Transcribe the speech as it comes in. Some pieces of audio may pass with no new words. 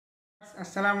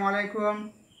Assalamu alaikum.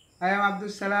 I am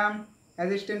Abdus Salam,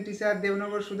 assistant teacher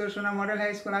Devnagar Sudarshana Model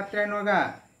High School, Atra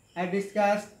Noga. I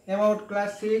discuss about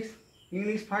class 6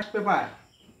 English first paper.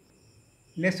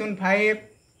 Lesson 5.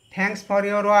 Thanks for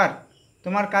your work.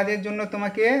 তোমার কাজের জন্য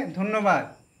তোমাকে ধন্যবাদ.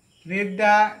 Read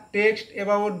the text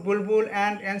about Bulbul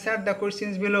and answer the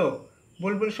questions below.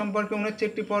 বুলবুল সম্পর্কে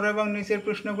অনুচ্ছেদটি পড়ো এবং নিচের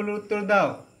প্রশ্নগুলোর উত্তর দাও.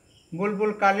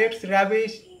 বুলবুল collects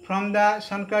rubbish from the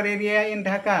Shankar area in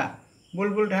Dhaka.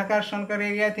 বুলবুল ঢাকার শঙ্কর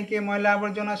এরিয়া থেকে ময়লা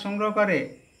আবর্জনা সংগ্রহ করে.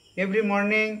 Every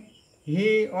morning he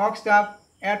walks up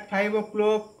at 5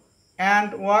 o'clock and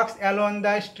walks along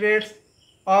the streets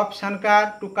of শানকার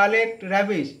to collect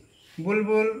rubbish.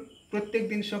 বুলবুল প্রত্যেক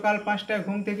দিন সকাল 5টায়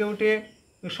ঘুম থেকে উঠে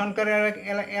শঙ্কর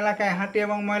এলাকায় হাঁটে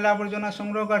এবং ময়লা আবর্জনা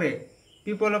সংগ্রহ করে.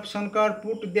 People of Shankar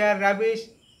put there rubbish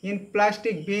in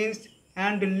plastic beans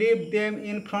and leave them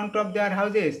in front of their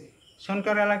houses.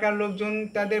 Shankar এলাকার লোকজন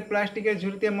তাদের প্লাস্টিকের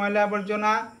ঝুড়িতে ময়লা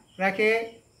আবর্জনা রাখে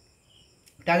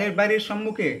তাদের বাড়ির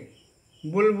সম্মুখে.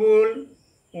 বুলবুল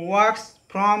wax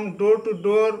from door to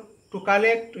door to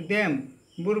collect them.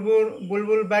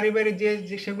 বুলবুল বাড়ি বাড়ি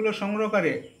যে সেগুলো সংগ্রহ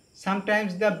করে.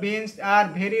 Sometimes the beans are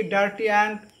very dirty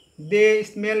and they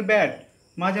smell bad.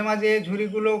 মাঝে মাঝে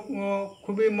ঝুড়িগুলো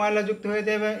খুবই ময়লাযুক্ত হয়ে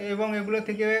যায় এবং এগুলো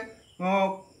থেকে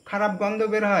খারাপ গন্ধ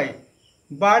বের হয়.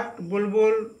 But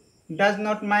Bulbul does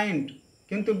not mind.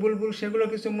 কিন্তু বুলবুল সেগুলো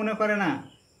কিছু মনে করে না.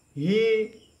 He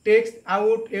takes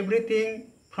out everything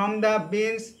from the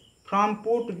beans from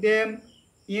put them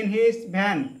in his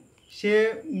van.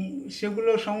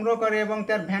 সেগুলো সংগ্রহ করে এবং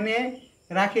তার ভ্যানে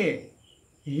রাখে.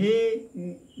 He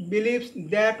believes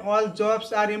that all jobs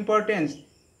R importance.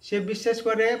 সে বিশ্বাস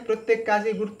করে প্রত্যেক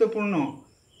কাজই গুরুত্বপূর্ণ.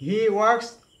 He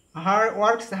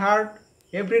works hard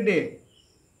everyday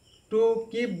to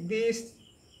keep this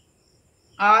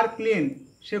R clean.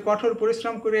 সে কঠোর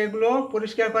পরিশ্রম করে এগুলো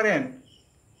পরিষ্কার করেন.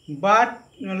 But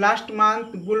last month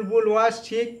Bulbul was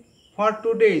sick for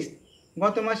 2 days.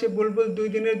 গত মাসে বুলবুল 2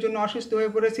 দিনের জন্য অসুস্থ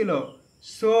হয়ে পড়েছিল.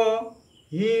 So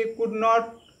he could not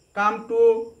come to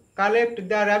collect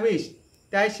the rubbish.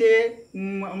 তাই সে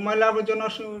ময়লা আবর্জনা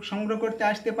সংগ্রহ করতে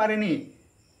আসতে পারেনি.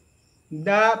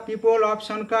 The people of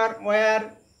Shankar war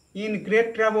in great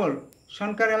trouble.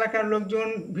 Shankar এলাকার লোকজন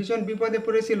ভীষণ বিপদে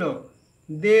পড়েছিল.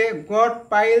 দে goat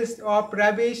piles of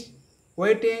rubbish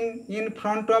waiting in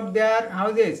front of their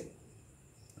houses.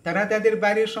 তারা তাদের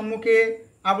বাড়ির সম্মুখে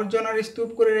আবর্জনার স্তূপ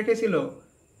করে রেখেছিল.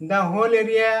 The whole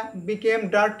area became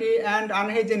dirty and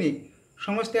unhygienic.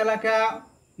 সমস্ত এলাকা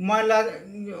ময়লা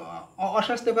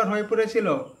অস্বাস্থ্যকর হয়ে পড়েছিল.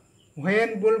 When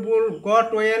Bulbul goat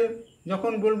well.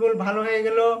 যখন বুলবুল ভালো হয়ে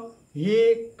গেল. হি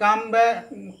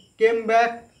কেম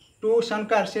ব্যাক টু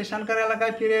শঙ্কর. সে শঙ্কর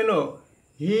এলাকায় ফিরে এলো.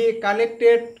 হি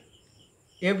collected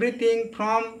everything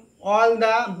from all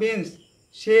the beans.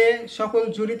 সে সকল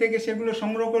ঝুড়ি থেকে সেগুলো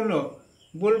সংগ্রহ করলো.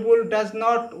 বুলবুল does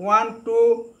not want to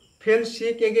fail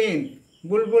sick again.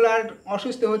 বুলবুল আর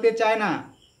অসুস্থ হতে চায় না.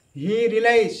 হি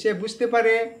রিয়েলাইজ. সে বুঝতে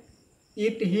পারে.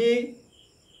 He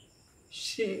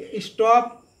stop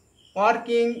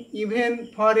working even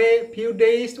for a few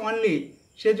days only.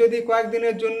 সে যদি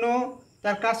কয়েকদিনের জন্য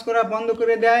তার কাজ করা বন্ধ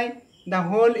করে দেয়. The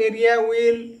whole area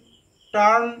will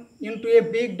turn into a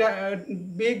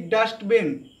big dustbin.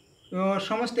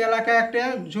 সমস্ত এলাকা একটা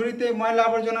ঝুড়িতে ময়লা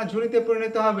আবর্জনা ঝুড়িতে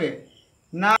পরিণত হবে.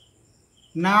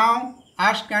 নাও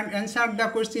ask and answer the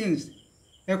questions.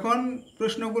 এখন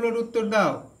প্রশ্নগুলোর উত্তর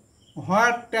দাও.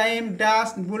 What time does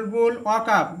Bulbul walk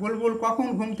up. বুলবুল কখন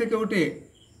ঘুম থেকে ওঠে.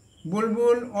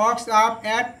 বুলবুল walks up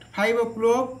at 5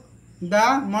 o'clock the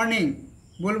morning.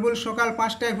 বুলবুল সকাল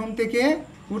 5টায় ঘুম থেকে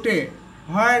উঠে.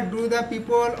 Where do the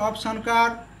people of Shankar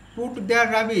put there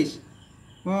rubbish.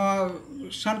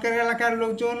 Shankar এলাকার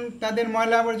লোকজন তাদের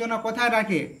ময়লা আবর্জনা কোথায়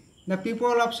রাখে. The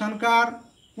people of Shankar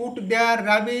put there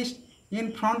rubbish in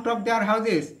front of their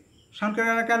houses. Shankar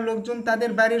এলাকার লোকজন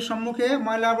তাদের বাড়ির সম্মুখে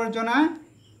ময়লা আবর্জনা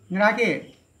রাখে.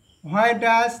 Why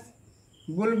does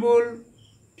Bulbul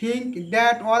think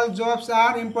that all jobs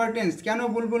R importance. কেন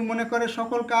বুলবুল মনে করে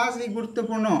সকল কাজই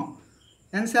গুরুত্বপূর্ণ.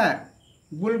 Answer.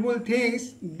 Bulbul thinks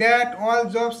that all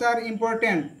jobs R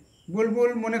important.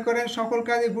 বুলবুল মনে করেন সকল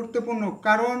কাজই গুরুত্বপূর্ণ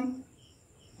কারণ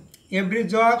every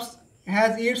jobs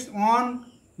has its on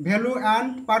value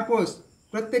and purpose.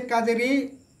 প্রত্যেক কাজেরই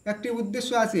একটি উদ্দেশ্য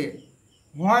আছে.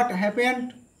 What happened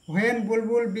when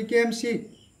Bulbul became sick.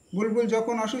 বুলবুল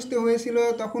যখন অসুস্থ হয়েছিল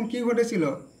তখন কি ঘটেছিল.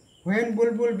 When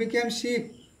Bulbul became sick.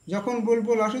 যখন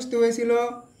বুলবুল অসুস্থ হয়েছিল.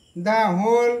 The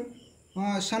whole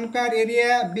Shankar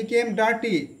area became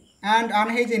dirty and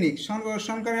unhygienic.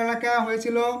 Shankar এলাকা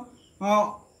হয়েছিল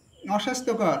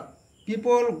অস্বাস্থ্যকর.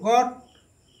 People goat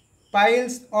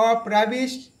piles of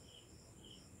rubbish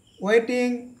waiting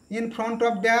in front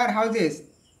of their houses.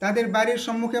 তাদের বাড়ির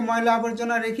সম্মুখে ময়লা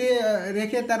আবর্জনা রেখে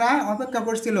রেখে তারা অপেক্ষা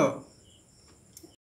করছিল